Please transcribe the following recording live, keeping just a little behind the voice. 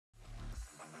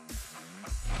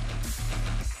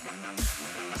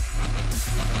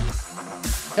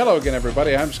Hello again,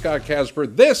 everybody. I'm Scott Casper.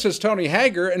 This is Tony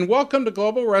Hager, and welcome to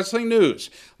Global Wrestling News.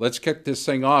 Let's kick this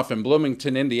thing off in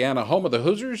Bloomington, Indiana, home of the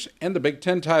Hoosiers and the Big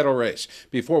Ten title race.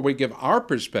 Before we give our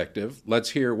perspective,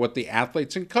 let's hear what the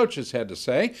athletes and coaches had to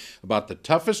say about the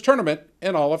toughest tournament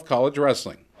in all of college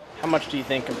wrestling. How much do you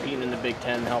think competing in the Big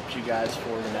Ten helped you guys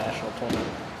for the national tournament?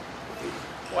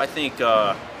 Well, I think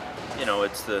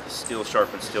it's the steel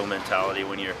sharpens steel mentality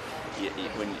when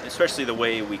especially the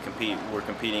way we compete. We're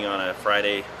competing on a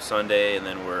Friday, Sunday, and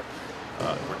then we're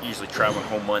usually traveling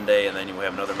home Monday, and then you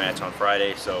have another match on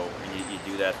Friday. So you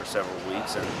do that for several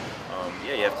weeks, and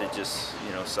you have to just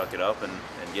suck it up and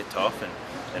get tough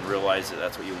and realize that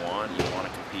that's what you want. You want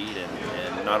to compete,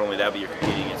 and not only that, but you're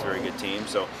competing against a very good team.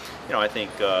 So I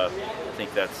think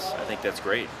that's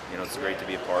great. It's great to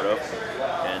be a part of,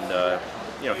 and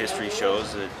history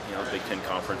shows that the Big Ten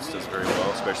Conference does very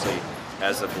well, especially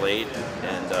as of late,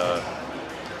 and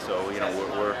so we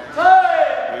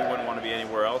wouldn't want to be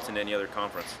anywhere else in any other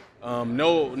conference.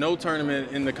 No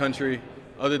tournament in the country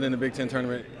other than the Big Ten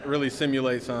tournament really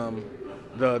simulates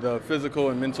the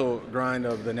physical and mental grind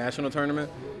of the national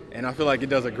tournament, and I feel like it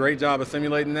does a great job of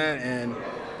simulating that. And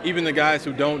even the guys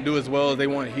who don't do as well as they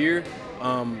want here,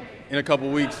 in a couple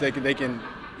weeks they can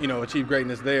achieve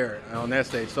greatness there on that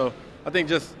stage. So I think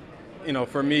just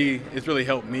for me, it's really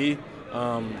helped me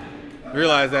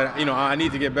realize that I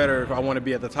need to get better if I want to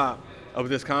be at the top of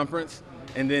this conference.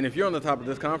 And then if you're on the top of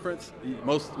this conference,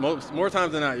 more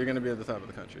times than not, you're going to be at the top of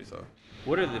the country. So,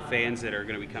 what are the fans that are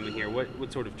going to be coming here?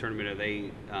 What sort of tournament are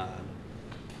they?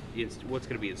 What's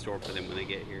going to be in store for them when they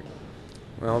get here?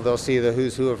 Well, they'll see the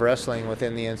who's who of wrestling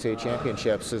within the NCAA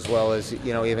championships, as well as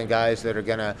even guys that are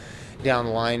going to down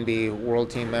the line be world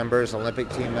team members, Olympic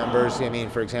team members. I mean,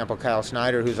 for example, Kyle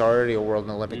Snyder, who's already a world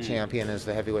and Olympic champion, is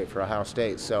the heavyweight for Ohio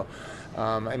State. So,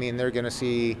 they're going to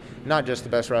see not just the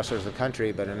best wrestlers in the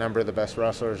country, but a number of the best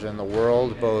wrestlers in the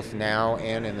world, both now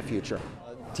and in the future.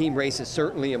 Team race is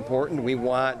certainly important. We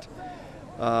want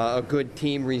a good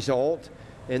team result,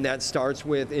 and that starts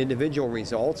with individual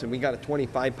results. And we got a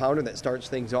 25-pounder that starts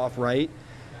things off right.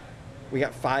 We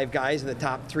got 5 guys in the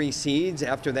top 3 seeds.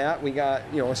 After that, we got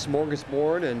a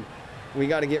smorgasbord, and we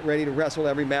got to get ready to wrestle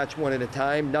every match one at a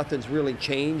time. Nothing's really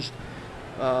changed,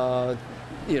 from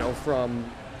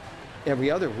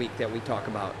every other week that we talk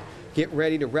about. Get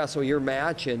ready to wrestle your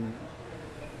match and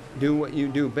do what you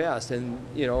do best. And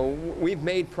we've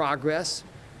made progress.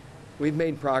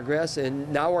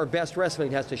 And now our best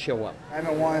wrestling has to show up. I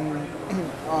haven't won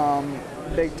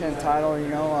Big Ten title, I don't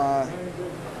know.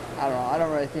 I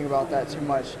don't really think about that too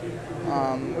much.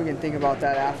 We can think about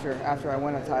that after I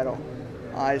win a title.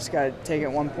 I just got to take it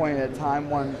one point at a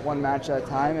time, one match at a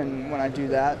time, and when I do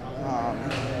that,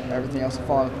 everything else will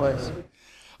fall into place.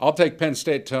 I'll take Penn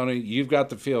State, Tony. You've got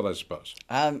the field, I suppose.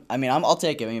 I'll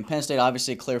take it. Penn State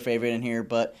obviously a clear favorite in here,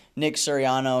 but Nick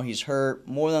Suriano, he's hurt.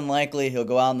 More than likely, he'll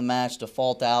go out in the match,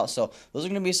 default out. So those are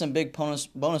going to be some big bonus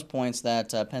points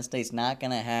that Penn State's not going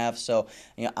to have. So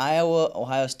Iowa,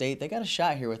 Ohio State, they got a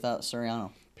shot here without Suriano.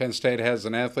 Penn State has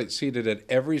an athlete seated at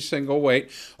every single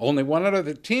weight. Only one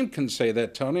other team can say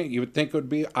that, Tony. You would think it would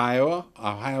be Iowa,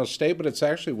 Ohio State, but it's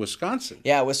actually Wisconsin.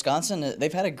 Yeah, Wisconsin,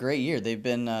 they've had a great year. They've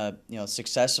been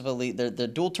successfully, their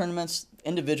dual tournaments,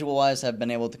 individual-wise, have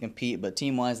been able to compete, but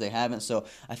team-wise, they haven't. So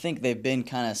I think they've been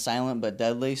kind of silent but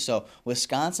deadly. So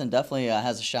Wisconsin definitely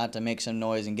has a shot to make some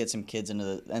noise and get some kids into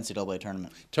the NCAA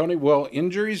tournament. Tony, will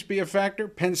injuries be a factor?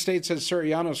 Penn State says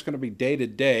Suriano's going to be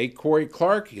day-to-day. Corey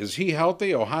Clark, is he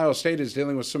healthy? Ohio State is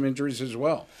dealing with some injuries as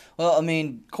well. Well,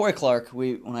 Corey Clark,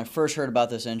 when I first heard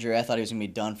about this injury, I thought he was going to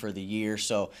be done for the year.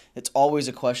 So it's always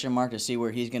a question mark to see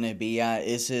where he's going to be at.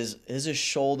 Is his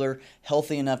shoulder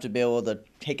healthy enough to be able to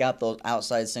take out those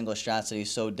outside single shots that he's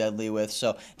so deadly with?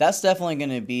 So that's definitely going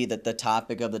to be the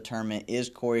topic of the tournament. Is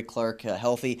Corey Clark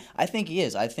healthy? I think he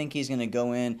is. I think he's going to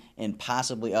go in and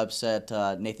possibly upset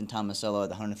Nathan Tomasello at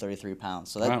the 133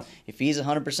 pounds. So if he's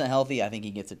 100% healthy, I think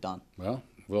he gets it done. Well,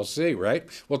 we'll see, right?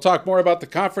 We'll talk more about the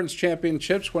conference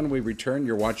championships when we return.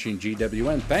 You're watching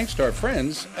GWN. Thanks to our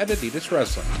friends at Adidas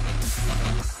Wrestling.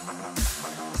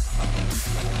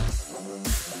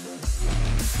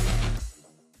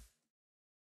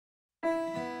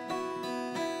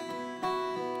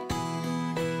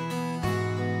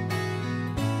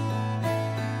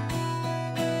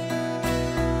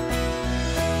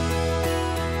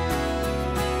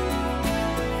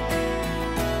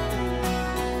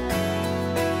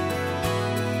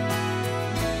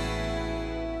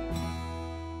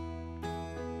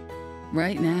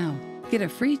 Right now, get a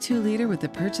free 2-liter with the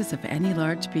purchase of any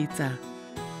large pizza.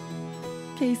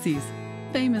 Casey's,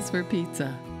 famous for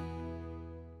pizza.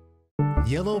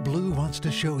 Yellow Blue wants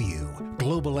to show you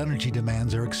global energy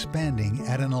demands are expanding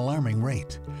at an alarming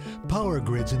rate. Power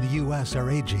grids in the U.S. are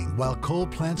aging while coal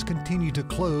plants continue to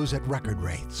close at record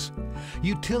rates.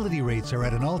 Utility rates are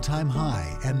at an all-time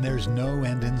high and there's no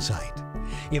end in sight.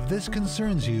 If this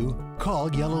concerns you,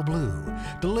 call Yellow Blue,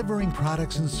 delivering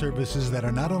products and services that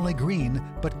are not only green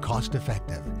but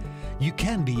cost-effective. You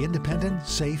can be independent,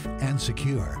 safe, and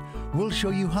secure. We'll show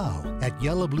you how at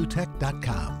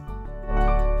yellowbluetech.com.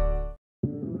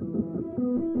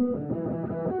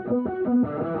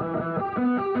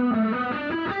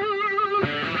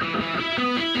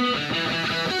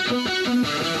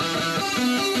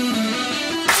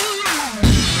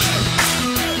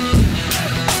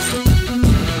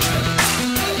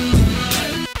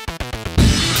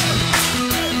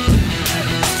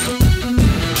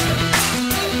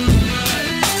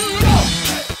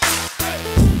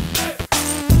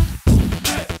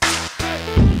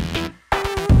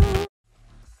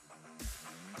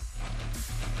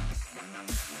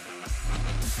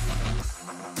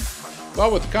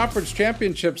 Well, with the conference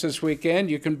championships this weekend,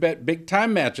 you can bet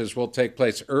big-time matches will take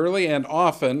place early and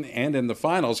often and in the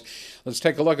finals. Let's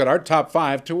take a look at our top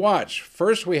 5 to watch.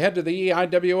 First, we head to the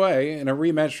EIWA in a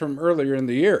rematch from earlier in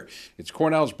the year. It's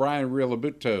Cornell's Brian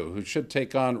Rialabuto, who should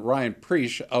take on Ryan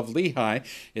Preesh of Lehigh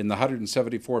in the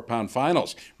 174-pound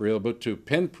finals. Rialabuto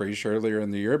pinned Preesh earlier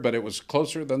in the year, but it was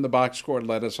closer than the box score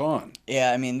led us on.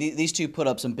 Yeah, I mean, these two put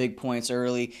up some big points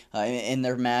early in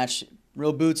their match.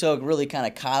 Real Buto really kind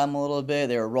of caught him a little bit.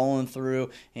 They were rolling through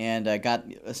and got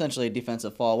essentially a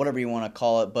defensive fall, whatever you want to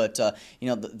call it. But,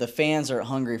 the fans are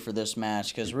hungry for this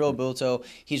match because Real Buto,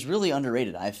 he's really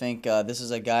underrated. I think this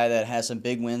is a guy that has some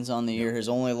big wins on the year. His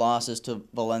only loss is to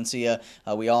Valencia.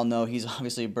 We all know he's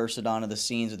obviously bursted onto the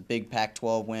scenes with big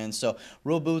Pac-12 wins. So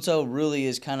Real Buto really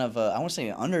is kind of, I want to say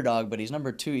an underdog, but he's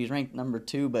number 2. He's ranked number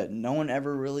 2, but no one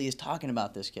ever really is talking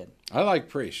about this kid. I like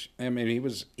Preesh. I mean,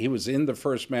 he was in the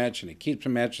first match, and he keeps the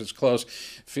matches close.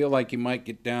 Feel like he might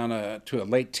get down to a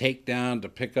late takedown to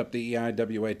pick up the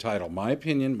EIWA title. My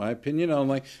opinion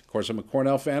only. Of course, I'm a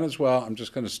Cornell fan as well. I'm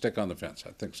just going to stick on the fence.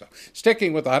 I think so.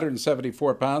 Sticking with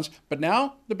 174 pounds, but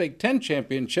now the Big Ten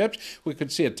championships. We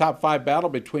could see a top 5 battle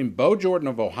between Bo Jordan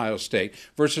of Ohio State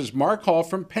versus Mark Hall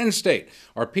from Penn State.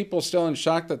 Are people still in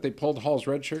shock that they pulled Hall's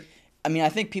red shirt? I mean, I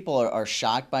think people are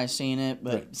shocked by seeing it,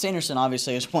 but right. Sanderson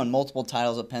obviously has won multiple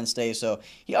titles at Penn State, so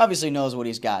he obviously knows what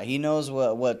he's got. He knows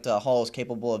what Hall is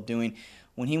capable of doing.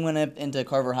 When he went up into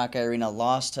Carver Hawkeye Arena,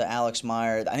 lost to Alex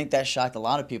Meyer, I think that shocked a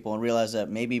lot of people and realized that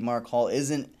maybe Mark Hall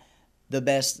isn't the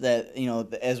best that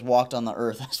has walked on the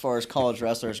earth as far as college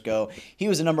wrestlers go. He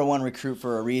was the number 1 recruit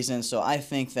for a reason, so I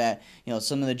think that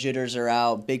some of the jitters are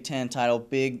out. Big Ten title,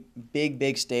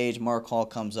 big stage. Mark Hall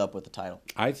comes up with the title.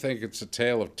 I think it's a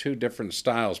tale of 2 different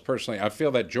styles. Personally, I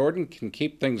feel that Jordan can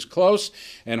keep things close,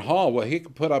 and Hall, well, he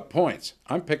can put up points.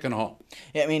 I'm picking Hall.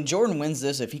 Yeah, I mean, Jordan wins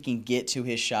this if he can get to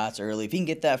his shots early. If he can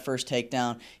get that first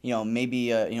takedown, maybe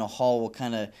Hall will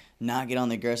kind of not get on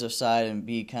the aggressive side and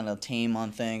be kind of tame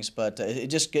on things. But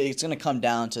it's going to come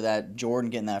down to that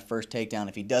Jordan getting that first takedown.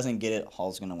 If he doesn't get it,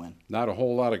 Hall's going to win. Not a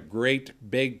whole lot of great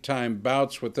big-time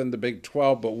bouts within the Big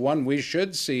 12, but one we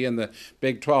should see in the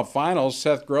Big 12 finals,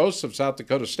 Seth Gross of South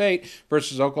Dakota State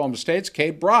versus Oklahoma State's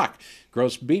Cade Brock.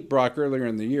 Gross beat Brock earlier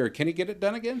in the year. Can he get it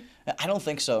done again? I don't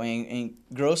think so. I mean,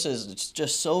 Gross is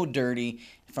just so dirty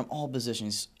from all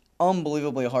positions.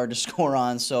 Unbelievably hard to score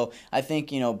on. So I think,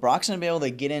 Brock's going to be able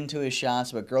to get into his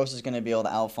shots, but Gross is going to be able to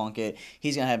outfunk it.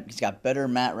 He's got better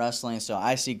mat wrestling, so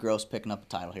I see Gross picking up a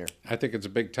title here. I think it's a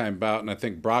big-time bout, and I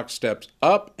think Brock steps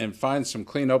up and finds some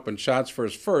clean open shots for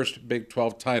his first Big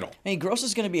 12 title. Hey, Gross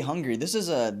is going to be hungry. This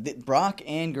is Brock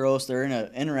and Gross, they're in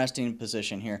an interesting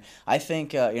position here. I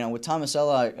think, with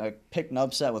Tomasella, I picked an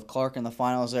upset with Clark in the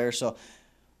finals there, so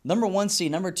number 1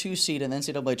 seed, number 2 seed in the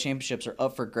NCAA championships are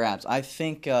up for grabs. I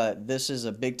think this is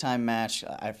a big-time match.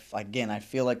 I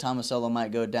feel like Tomasello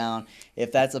might go down.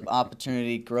 If that's an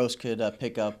opportunity, Gross could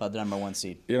pick up the number 1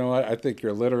 seed. You know what? I think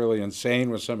you're literally insane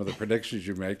with some of the predictions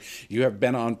you make. You have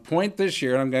been on point this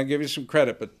year, and I'm going to give you some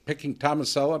credit, but picking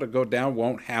Tomasello to go down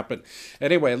won't happen.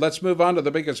 Anyway, let's move on to the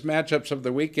biggest matchups of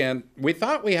the weekend. We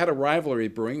thought we had a rivalry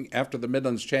brewing after the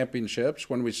Midlands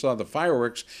Championships when we saw the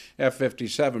fireworks at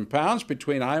 57 pounds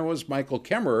between Iowa's Michael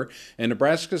Kemmerer and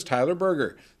Nebraska's Tyler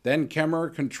Berger. Then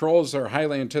Kemmerer controls their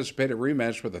highly anticipated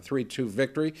rematch with a 3-2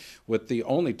 victory with the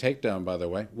only takedown, by the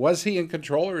way. Was he in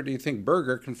control, or do you think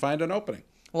Berger can find an opening?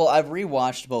 Well, I've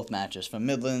rewatched both matches from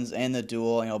Midlands and the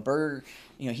duel. Berger,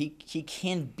 he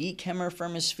can beat Kemmerer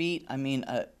from his feet. I mean,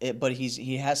 but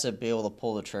he has to be able to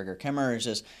pull the trigger. Kemmerer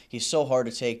is he's so hard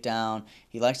to take down.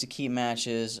 He likes to keep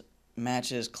matches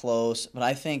matches close, but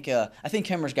I think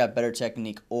Kemmer's got better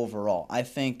technique overall. I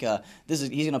think he's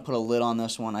going to put a lid on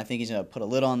this one. I think he's going to put a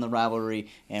lid on the rivalry,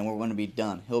 and we're going to be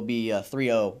done. He'll be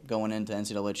 3-0 going into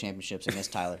NCAA championships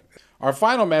against Tyler. Our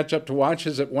final matchup to watch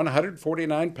is at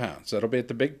 149 pounds. That'll be at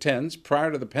the Big Tens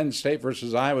prior to the Penn State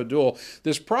versus Iowa duel.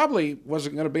 This probably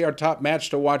wasn't going to be our top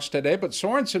match to watch today, but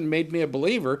Sorensen made me a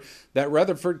believer that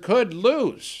Rutherford could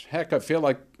lose. Heck, I feel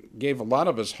like gave a lot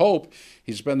of us hope.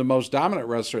 He's been the most dominant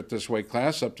wrestler at this weight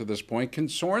class up to this point. Can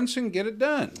Sorensen get it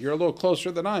done? You're a little closer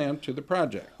than I am to the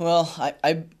project. Well,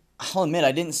 I'll admit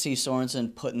I didn't see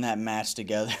Sorensen putting that match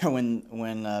together when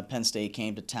Penn State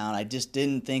came to town. I just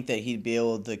didn't think that he'd be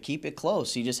able to keep it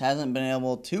close. He just hasn't been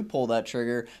able to pull that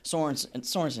trigger.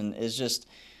 Sorensen is just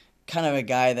kind of a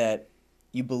guy that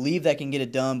you believe that can get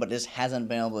it done, but just hasn't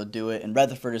been able to do it. And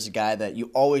Rutherford is a guy that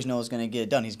you always know is going to get it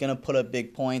done. He's going to put up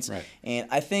big points. Right. And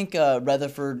I think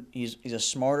Rutherford, he's a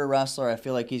smarter wrestler. I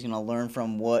feel like he's going to learn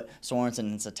from what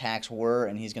Sorensen's attacks were,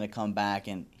 and he's going to come back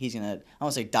and he's going to, I don't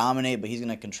want to say dominate, but he's going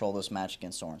to control this match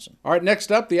against Sorensen. All right,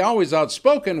 next up, the always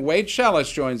outspoken Wade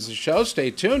Schallis joins the show.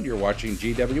 Stay tuned. You're watching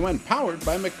GWN, powered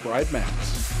by McBride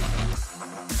Max.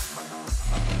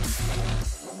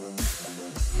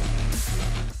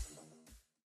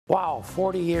 Wow,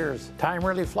 40 years. Time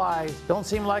really flies. Don't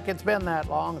seem like it's been that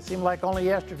long. It seemed like only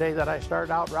yesterday that I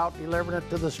started out route delivering it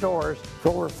to the stores. For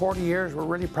over 40 years, we're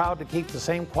really proud to keep the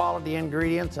same quality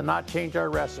ingredients and not change our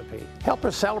recipe. Help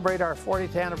us celebrate our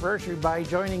 40th anniversary by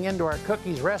joining into our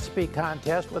cookies recipe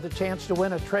contest with a chance to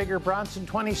win a Traeger Bronson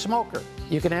 20 smoker.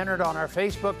 You can enter it on our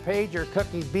Facebook page or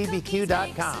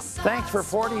cookiesbbq.com. Thanks for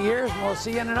 40 years, and we'll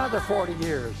see you in another 40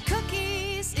 years.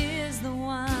 Cookies is the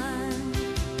one.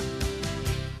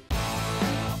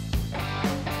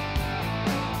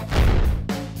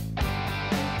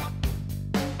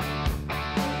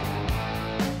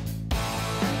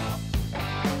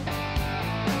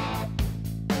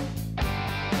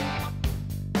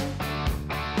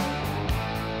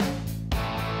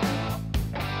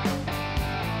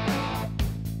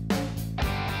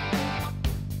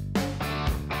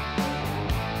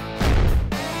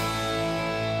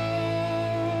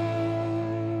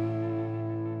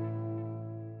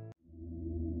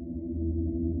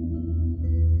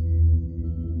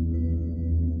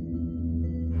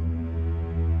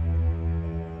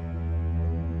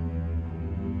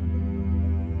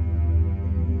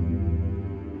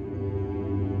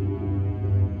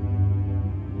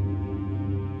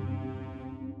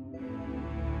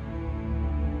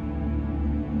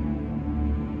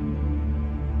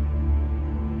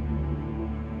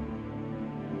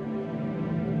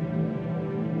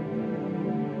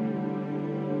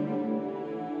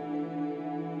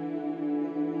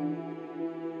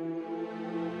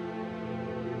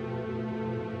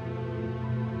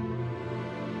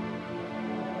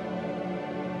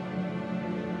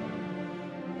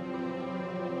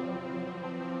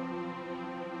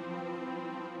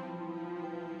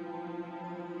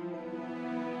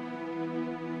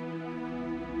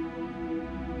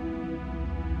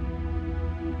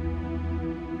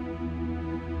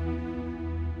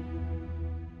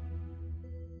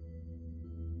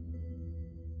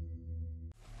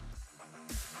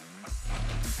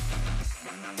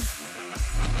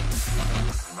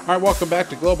 All right, welcome back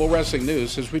to Global Wrestling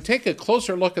News. As we take a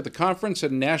closer look at the conference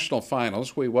and national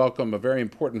finals, we welcome a very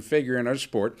important figure in our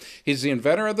sport. He's the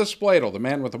inventor of the spladle, the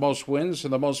man with the most wins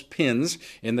and the most pins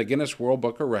in the Guinness World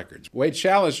Book of Records. Wade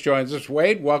Schallis joins us.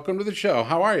 Wade, welcome to the show.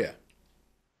 How are you?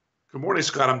 Good morning,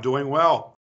 Scott. I'm doing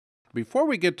well. Before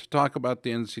we get to talk about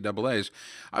the NCAAs,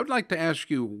 I would like to ask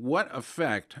you what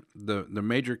effect the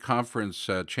major conference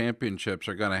championships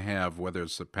are going to have, whether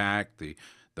it's the PAC, the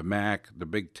MAC, the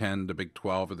Big Ten, the Big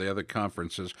 12, or the other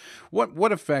conferences.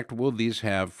 What effect will these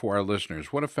have for our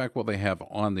listeners? What effect will they have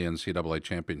on the NCAA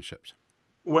championships?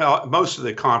 Well, most of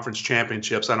the conference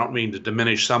championships, I don't mean to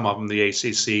diminish some of them, the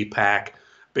ACC, PAC,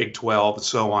 Big 12, and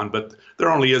so on, but there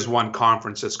only is one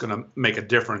conference that's going to make a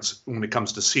difference when it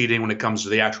comes to seeding, when it comes to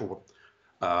the actual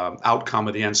outcome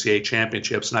of the NCAA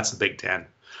championships, and that's the Big Ten.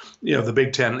 You know, the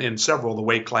Big Ten in several of the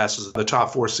weight classes, the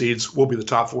top four seeds will be the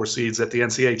top four seeds at the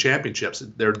NCAA championships.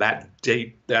 They're that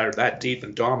deep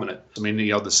and dominant. I mean,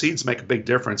 you know, the seeds make a big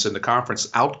difference, and the conference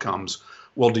outcomes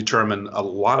will determine in a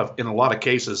lot of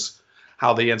cases,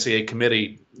 how the NCAA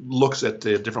committee looks at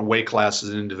the different weight classes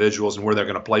and individuals and where they're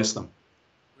going to place them.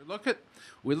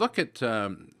 We look at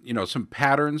some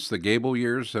patterns, the Gable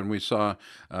years, and we saw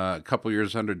a couple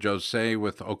years under Jose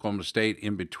with Oklahoma State.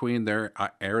 In between there,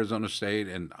 Arizona State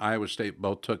and Iowa State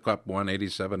both took up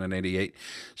 187 and 88.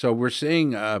 So we're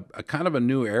seeing a kind of a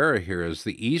new era here as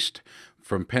the East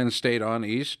From Penn State on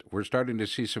east, we're starting to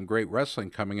see some great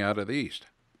wrestling coming out of the East.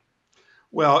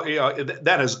 Well,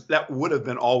 that would have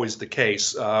been always the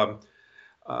case. The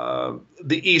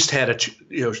East had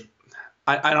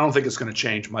I don't think it's going to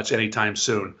change much anytime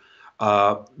soon.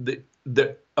 A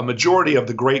majority of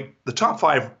the top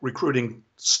 5 recruiting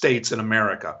states in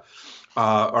America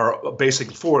are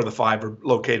basically 4 of the 5 are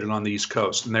located on the East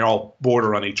Coast, and they all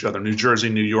border on each other: New Jersey,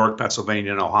 New York,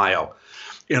 Pennsylvania, and Ohio.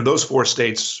 Those 4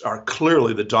 states are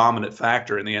clearly the dominant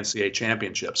factor in the NCAA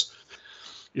championships.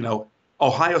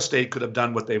 Ohio State could have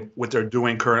done what they're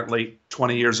doing currently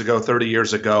 20 years ago, 30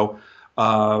 years ago,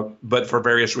 but for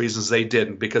various reasons they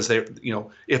didn't, because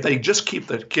if they just keep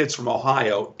the kids from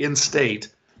Ohio in state,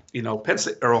 Penn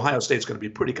State or Ohio State's going to be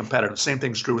pretty competitive. Same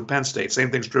thing's true with Penn State.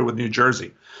 Same thing's true with New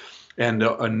Jersey and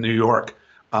New York.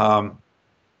 I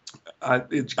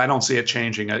don't see it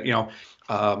changing.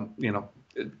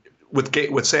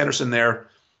 With Sanderson there,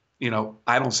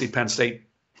 I don't see Penn State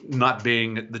not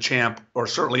being the champ, or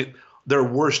certainly their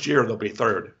worst year they'll be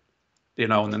 3rd, in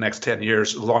the next 10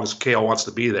 years, as long as Cale wants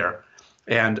to be there.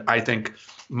 And I think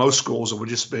most schools would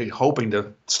just be hoping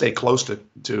to stay close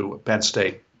to Penn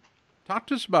State. Talk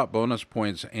to us about bonus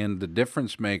points and the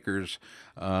difference makers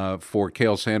for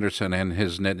Cale Sanderson and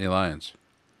his Nittany Lions.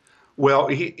 Well,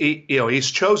 he's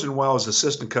chosen well as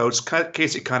assistant coach.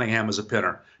 Casey Cunningham is a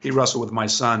pinner. He wrestled with my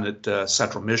son at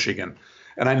Central Michigan,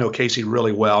 and I know Casey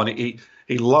really well. And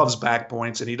he loves back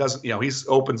points, and he doesn't. He's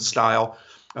open style.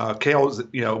 Cale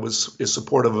is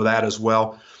supportive of that as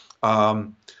well.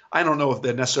 I don't know if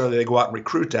they necessarily go out and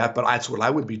recruit that, but that's what I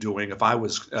would be doing if I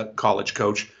was a college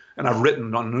coach. And I've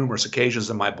written on numerous occasions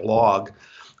in my blog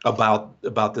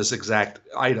about this exact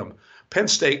item. Penn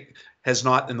State has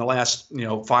not, in the last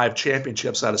 5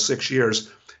 championships out of 6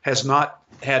 years, has not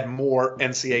had more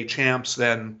NCAA champs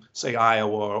than, say,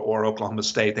 Iowa or Oklahoma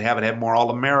State. They haven't had more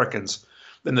All-Americans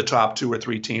than the top 2 or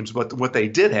 3 teams. But what they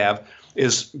did have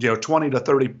is 20 to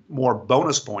 30 more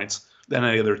bonus points than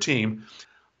any other team.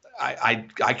 I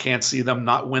can't see them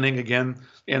not winning again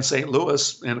in St.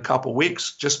 Louis in a couple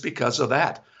weeks just because of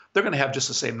that. They're going to have just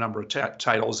the same number of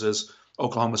titles as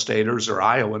Oklahoma Staters or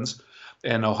Iowans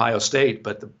and Ohio State,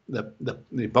 but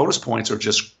the bonus points are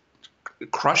just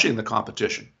crushing the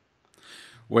competition.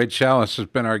 Wade Chalice has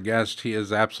been our guest. He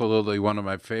is absolutely one of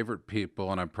my favorite people,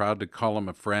 and I'm proud to call him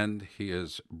a friend. He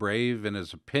is brave in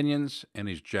his opinions, and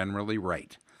he's generally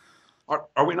right.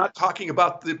 Are we not talking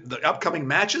about the upcoming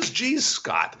matches? Geez,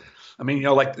 Scott. I mean,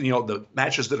 the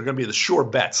matches that are going to be the sure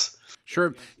bets.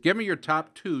 Sure. Give me your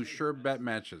top 2 sure bet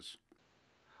matches.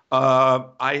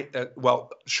 Sure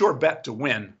bet to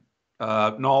win,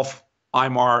 Nolf,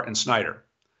 Imar, and Snyder.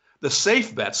 The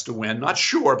safe bets to win, not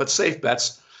sure, but safe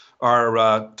bets, are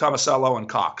Tomasello and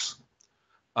Cox.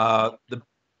 I'm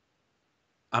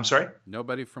sorry?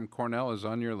 Nobody from Cornell is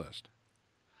on your list.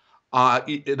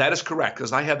 That is correct,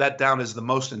 because I have that down as the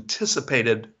most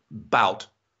anticipated bout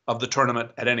of the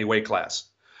tournament at any weight class,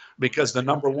 because the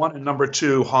number 1 and number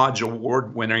 2 Hodge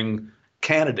Award-winning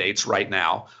candidates right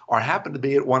now happen to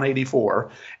be at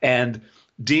 184, and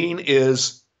Dean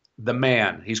is the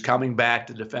man. He's coming back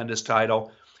to defend his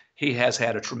title. He has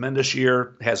had a tremendous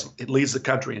year. It leads the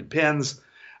country in pins.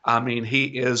 I mean, he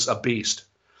is a beast.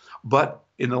 But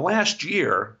in the last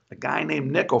year, a guy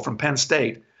named Nickel from Penn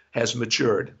State has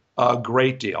matured a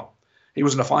great deal. He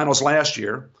was in the finals last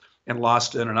year and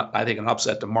lost in an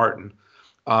upset to Martin.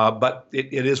 But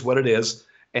it is what it is.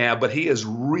 But he has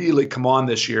really come on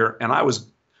this year. And I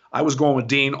was going with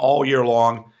Dean all year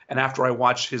long. And after I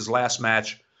watched his last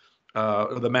match,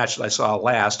 the match that I saw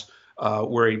last,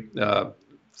 where he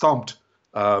thumped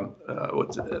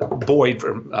Boyd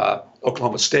from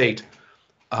Oklahoma State,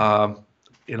 I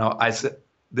said,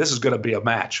 this is going to be a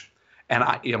match. And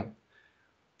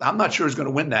I'm not sure who's going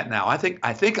to win that now. I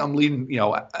think I'm leading,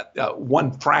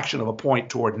 one fraction of a point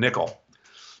toward Nickel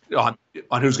on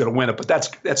who's going to win it. But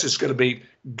that's just going to be,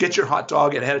 get your hot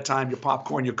dog ahead of time, your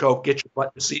popcorn, your Coke, get your butt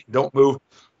in the seat, don't move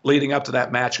leading up to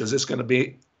that match, because it's going to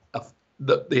be I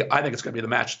think it's going to be the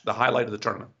match, the highlight of the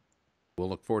tournament. We'll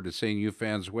look forward to seeing you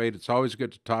fans, Wade. It's always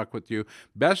good to talk with you.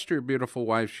 Best to your beautiful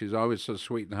wife. She's always so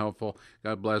sweet and helpful.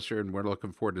 God bless her, and we're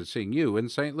looking forward to seeing you in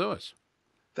St. Louis.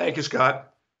 Thank you,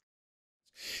 Scott.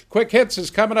 Quick Hits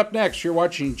is coming up next. You're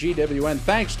watching GWN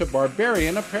thanks to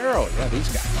Barbarian Apparel. Yeah, these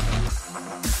guys.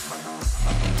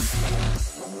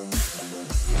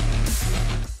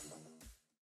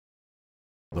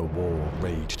 The war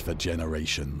raged for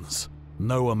generations.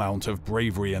 No amount of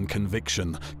bravery and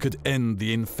conviction could end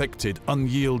the infected,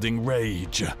 unyielding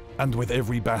rage. And with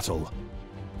every battle,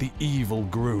 the evil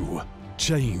grew,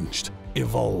 changed,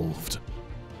 evolved.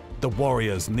 The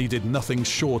Warriors needed nothing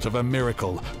short of a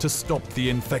miracle to stop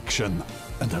the infection,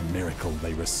 and a miracle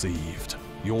they received.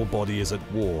 Your body is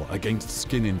at war against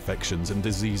skin infections and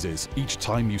diseases each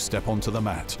time you step onto the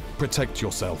mat. Protect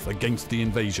yourself against the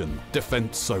invasion.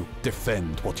 Defend Soap.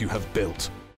 Defend what you have built.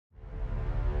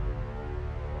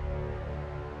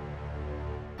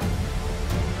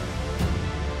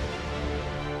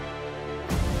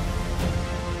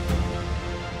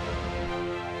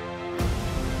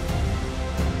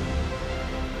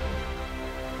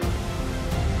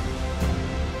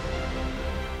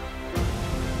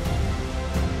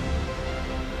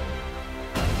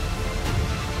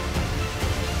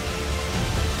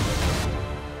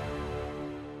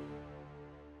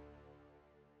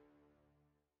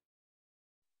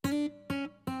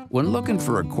 When looking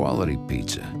for a quality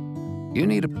pizza, you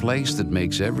need a place that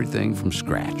makes everything from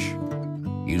scratch,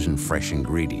 using fresh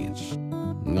ingredients,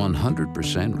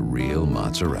 100% real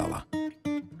mozzarella.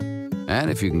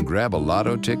 And if you can grab a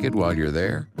lotto ticket while you're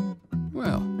there,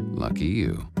 well, lucky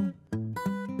you.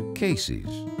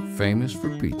 Casey's, famous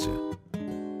for pizza.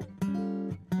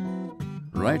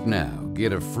 Right now,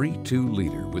 get a free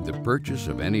 2-liter with the purchase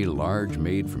of any large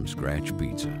made-from-scratch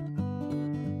pizza.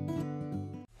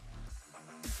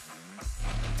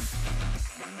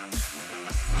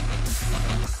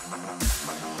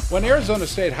 When Arizona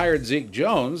State hired Zeke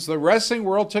Jones, the wrestling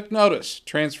world took notice.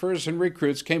 Transfers and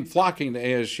recruits came flocking to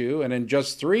ASU, and in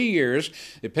just 3 years,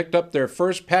 they picked up their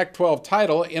first Pac-12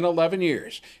 title in 11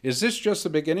 years. Is this just the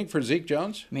beginning for Zeke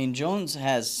Jones? I mean, Jones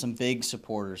has some big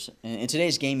supporters. In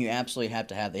today's game, you absolutely have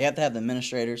to have. They have to have the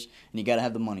administrators, and you got to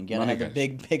have the money. You got to have the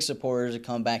big supporters to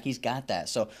come back. He's got that.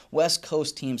 So West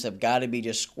Coast teams have got to be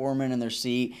just squirming in their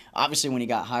seat. Obviously, when he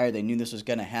got hired, they knew this was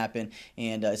going to happen,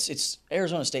 and it's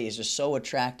Arizona State is just so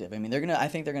attractive. I mean, I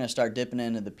think they're gonna start dipping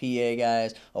into the PA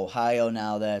guys, Ohio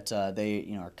now that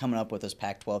they are coming up with this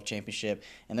Pac-12 championship,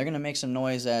 and they're gonna make some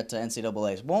noise at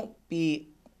NCAA's. Won't be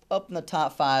up in the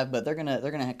top 5, but they're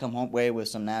gonna come home way with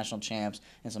some national champs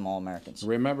and some All-Americans.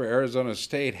 Remember, Arizona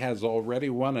State has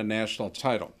already won a national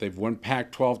title. They've won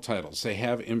Pac-12 titles. They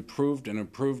have improved and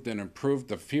improved and improved.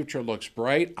 The future looks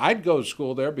bright. I'd go to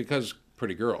school there because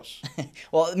pretty girls.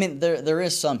 Well, I mean, there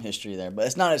is some history there, but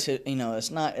it's not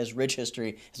as rich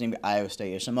history as maybe Iowa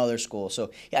State or some other schools.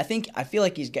 So yeah, I feel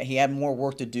like he had more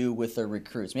work to do with the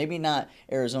recruits. Maybe not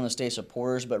Arizona State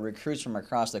supporters, but recruits from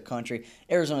across the country.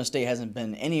 Arizona State hasn't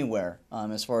been anywhere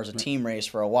as far as a team race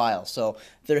for a while. So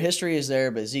their history is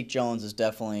there, but Zeke Jones is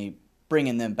definitely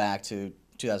bringing them back to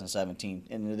 2017.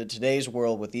 In today's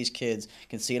world, with these kids,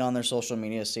 can see it on their social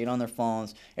media, see it on their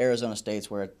phones. Arizona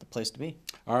State's where the place to be.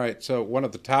 All right, so one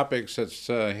of the topics that's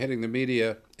hitting the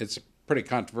media, it's a pretty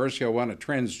controversial one. A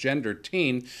transgender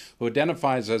teen who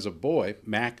identifies as a boy,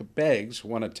 Mac Beggs,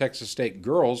 won a Texas State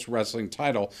girls wrestling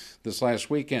title this last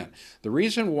weekend. The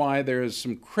reason why there is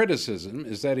some criticism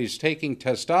is that he's taking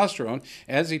testosterone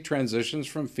as he transitions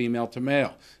from female to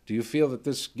male. Do you feel that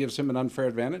this gives him an unfair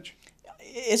advantage?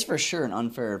 It's for sure an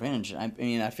unfair advantage. I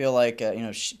mean, I feel like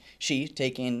she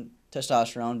taking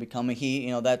testosterone, becoming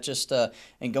he, that just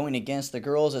and going against the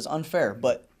girls is unfair.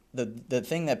 But the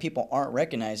thing that people aren't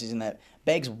recognizing is that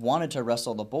Beggs wanted to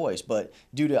wrestle the boys, but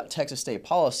due to Texas State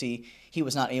policy, he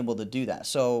was not able to do that.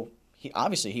 So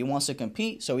he wants to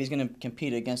compete, so he's going to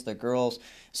compete against the girls.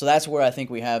 So that's where I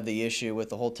think we have the issue with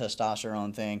the whole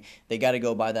testosterone thing. They got to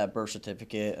go by that birth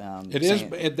certificate.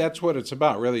 That's what it's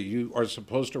about, really. You are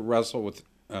supposed to wrestle with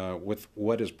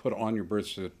what is put on your birth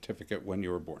certificate when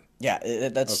you were born. Yeah,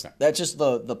 that's just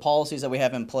the policies that we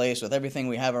have in place with everything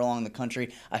we have along the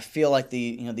country. I feel like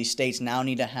these states now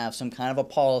need to have some kind of a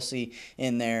policy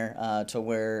in there to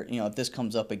where if this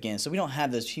comes up again, so we don't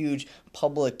have this huge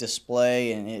public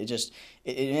display, and it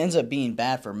ends up being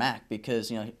bad for Mac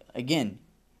because again.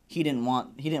 He didn't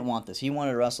want this. He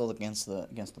wanted to wrestle against the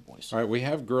boys. All right, we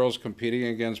have girls competing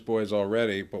against boys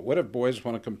already, but what if boys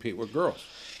want to compete with girls?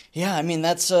 Yeah, I mean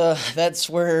that's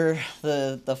where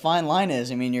the fine line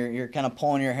is. I mean you're kind of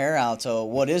pulling your hair out. So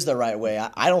what is the right way?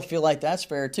 I don't feel like that's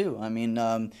fair too. I mean,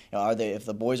 if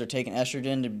the boys are taking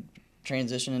estrogen to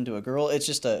transition into a girl, it's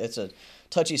a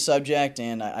touchy subject,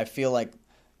 and I feel like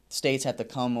states have to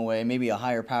come away, maybe a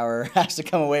higher power has to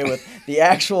come away with the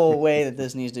actual way that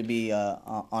this needs to be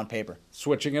on paper.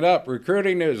 Switching it up,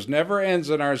 recruiting news never ends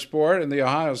in our sport, and the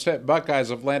Ohio State Buckeyes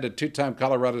have landed two-time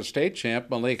Colorado State champ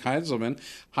Malik Heinzelman.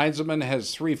 Heinzelman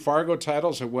has 3 Fargo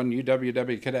titles and won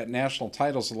UWW Cadet National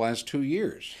titles the last 2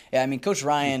 years. Yeah, I mean, Coach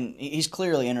Ryan, he's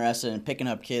clearly interested in picking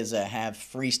up kids that have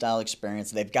freestyle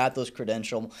experience. They've got those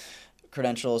credentials.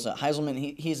 credentials.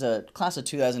 Heiselman, he's a class of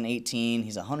 2018.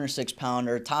 He's a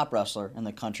 106-pounder, top wrestler in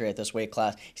the country at this weight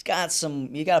class. He's got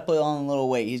some, you got to put on a little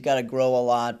weight. He's got to grow a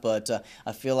lot, but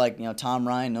I feel like, Tom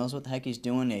Ryan knows what the heck he's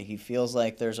doing. He feels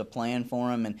like there's a plan for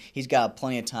him, and he's got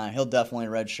plenty of time. He'll definitely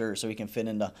redshirt so he can fit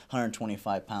into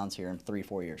 125 pounds here in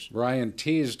 3-4 years. Ryan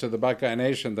teased to the Buckeye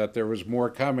Nation that there was more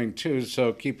coming too,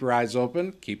 so keep your eyes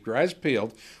open, keep your eyes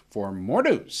peeled for more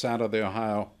news out of the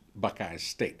Ohio Buckeye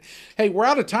State. Hey, we're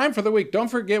out of time for the week. Don't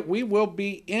forget, we will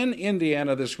be in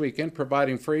Indiana this weekend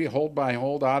providing free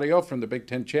hold-by-hold audio from the Big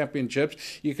Ten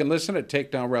Championships. You can listen at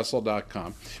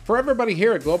takedownwrestle.com. For everybody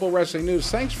here at Global Wrestling News,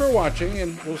 thanks for watching,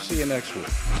 and we'll see you next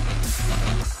week.